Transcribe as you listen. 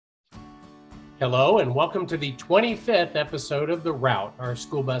Hello, and welcome to the 25th episode of The Route, our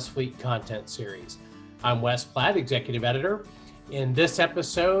school bus fleet content series. I'm Wes Platt, Executive Editor. In this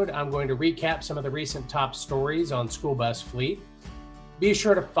episode, I'm going to recap some of the recent top stories on school bus fleet. Be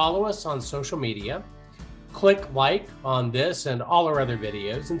sure to follow us on social media, click like on this and all our other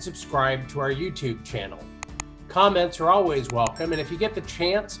videos, and subscribe to our YouTube channel. Comments are always welcome, and if you get the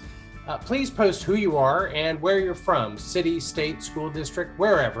chance, please post who you are and where you're from, city, state, school district,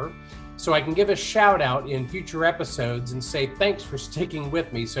 wherever, so I can give a shout out in future episodes and say thanks for sticking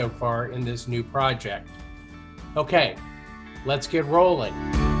with me so far in this new project. Okay, let's get rolling.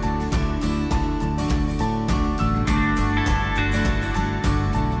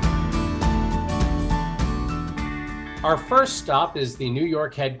 Our first stop is the New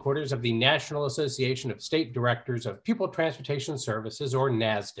York headquarters of the National Association of State Directors of Pupil Transportation Services, or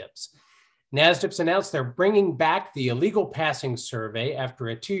NASDPS. NASDPS announced they're bringing back the illegal passing survey after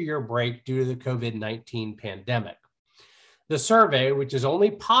a 2-year break due to the COVID-19 pandemic. The survey, which is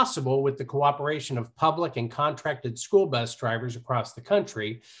only possible with the cooperation of public and contracted school bus drivers across the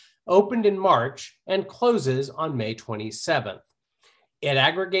country, opened in March and closes on May 27th. It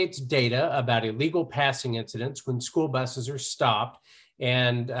aggregates data about illegal passing incidents when school buses are stopped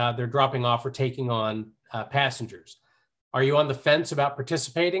and they're dropping off or taking on passengers. Are you on the fence about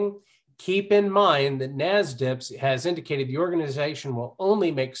participating? Keep in mind that NASDPS has indicated the organization will only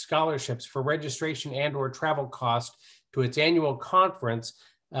make scholarships for registration and or travel cost to its annual conference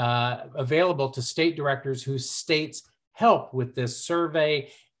available to state directors whose states help with this survey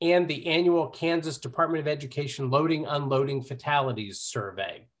and the annual Kansas Department of Education Loading Unloading Fatalities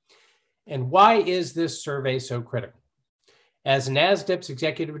Survey. And why is this survey so critical? As NASDPS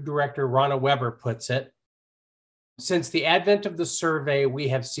Executive Director Rana Weber puts it, since the advent of the survey, we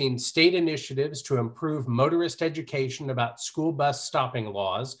have seen state initiatives to improve motorist education about school bus stopping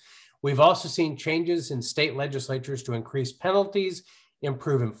laws. We've also seen changes in state legislatures to increase penalties,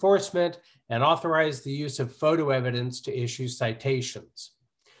 improve enforcement, and authorize the use of photo evidence to issue citations.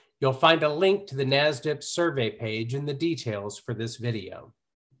 You'll find a link to the NASDPS survey page in the details for this video.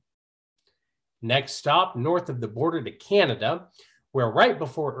 Next stop, north of the border to Canada, where right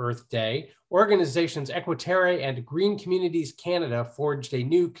before Earth Day, organizations Equiterre and Green Communities Canada forged a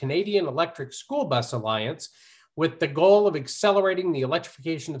new Canadian Electric School Bus Alliance with the goal of accelerating the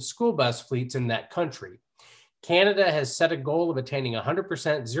electrification of school bus fleets in that country. Canada has set a goal of attaining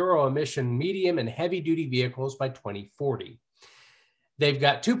 100% zero-emission medium and heavy-duty vehicles by 2040. They've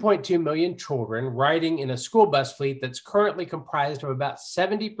got 2.2 million children riding in a school bus fleet that's currently comprised of about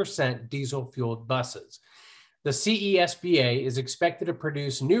 70% diesel-fueled buses. The CESBA is expected to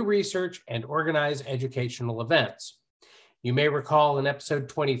produce new research and organize educational events. You may recall in episode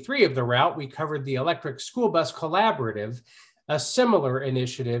 23 of The Route, we covered the Electric School Bus Collaborative, a similar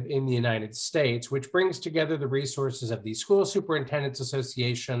initiative in the United States, which brings together the resources of the School Superintendents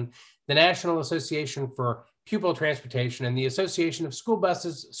Association, the National Association for Pupil Transportation, and the Association of School Bus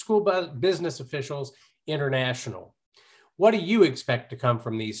Business Officials International. What do you expect to come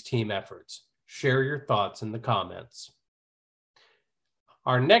from these team efforts? Share your thoughts in the comments.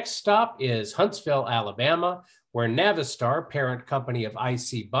 Our next stop is Huntsville, Alabama, where Navistar, parent company of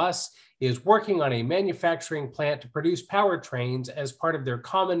IC Bus, is working on a manufacturing plant to produce powertrains as part of their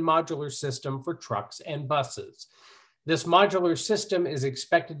common modular system for trucks and buses. This modular system is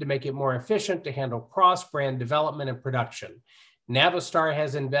expected to make it more efficient to handle cross-brand development and production. Navistar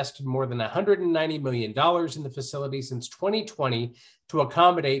has invested more than $190 million in the facility since 2020 to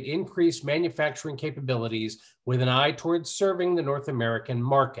accommodate increased manufacturing capabilities with an eye towards serving the North American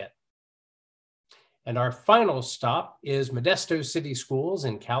market. And our final stop is Modesto City Schools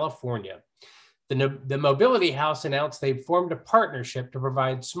in California. The Mobility House announced they've formed a partnership to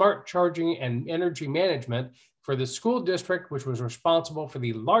provide smart charging and energy management for the school district, which was responsible for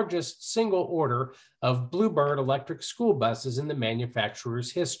the largest single order of Bluebird electric school buses in the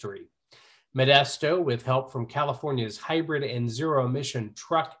manufacturer's history. Modesto, with help from California's hybrid and zero-emission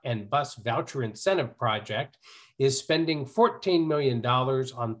truck and bus voucher incentive project, is spending $14 million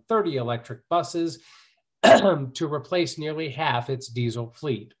on 30 electric buses to replace nearly half its diesel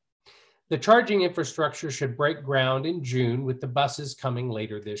fleet. The charging infrastructure should break ground in June, with the buses coming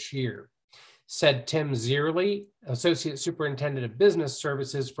later this year. Said Tim Zierle, Associate Superintendent of Business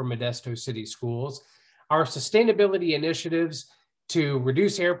Services for Modesto City Schools, our sustainability initiatives to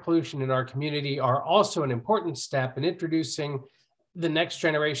reduce air pollution in our community are also an important step in introducing the next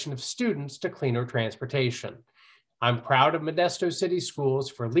generation of students to cleaner transportation. I'm proud of Modesto City Schools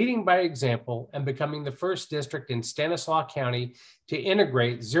for leading by example and becoming the first district in Stanislaus County to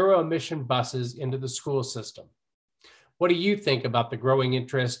integrate zero-emission buses into the school system. What do you think about the growing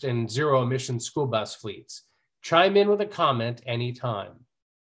interest in zero-emission school bus fleets? Chime in with a comment anytime.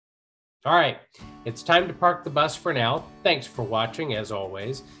 All right, it's time to park the bus for now. Thanks for watching, as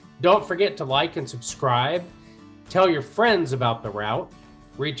always. Don't forget to like and subscribe. Tell your friends about the route.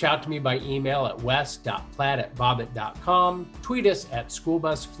 Reach out to me by email at wes.platt@bobbitt.com. Tweet us at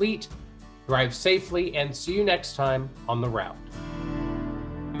schoolbusfleet. Drive safely and see you next time on the route.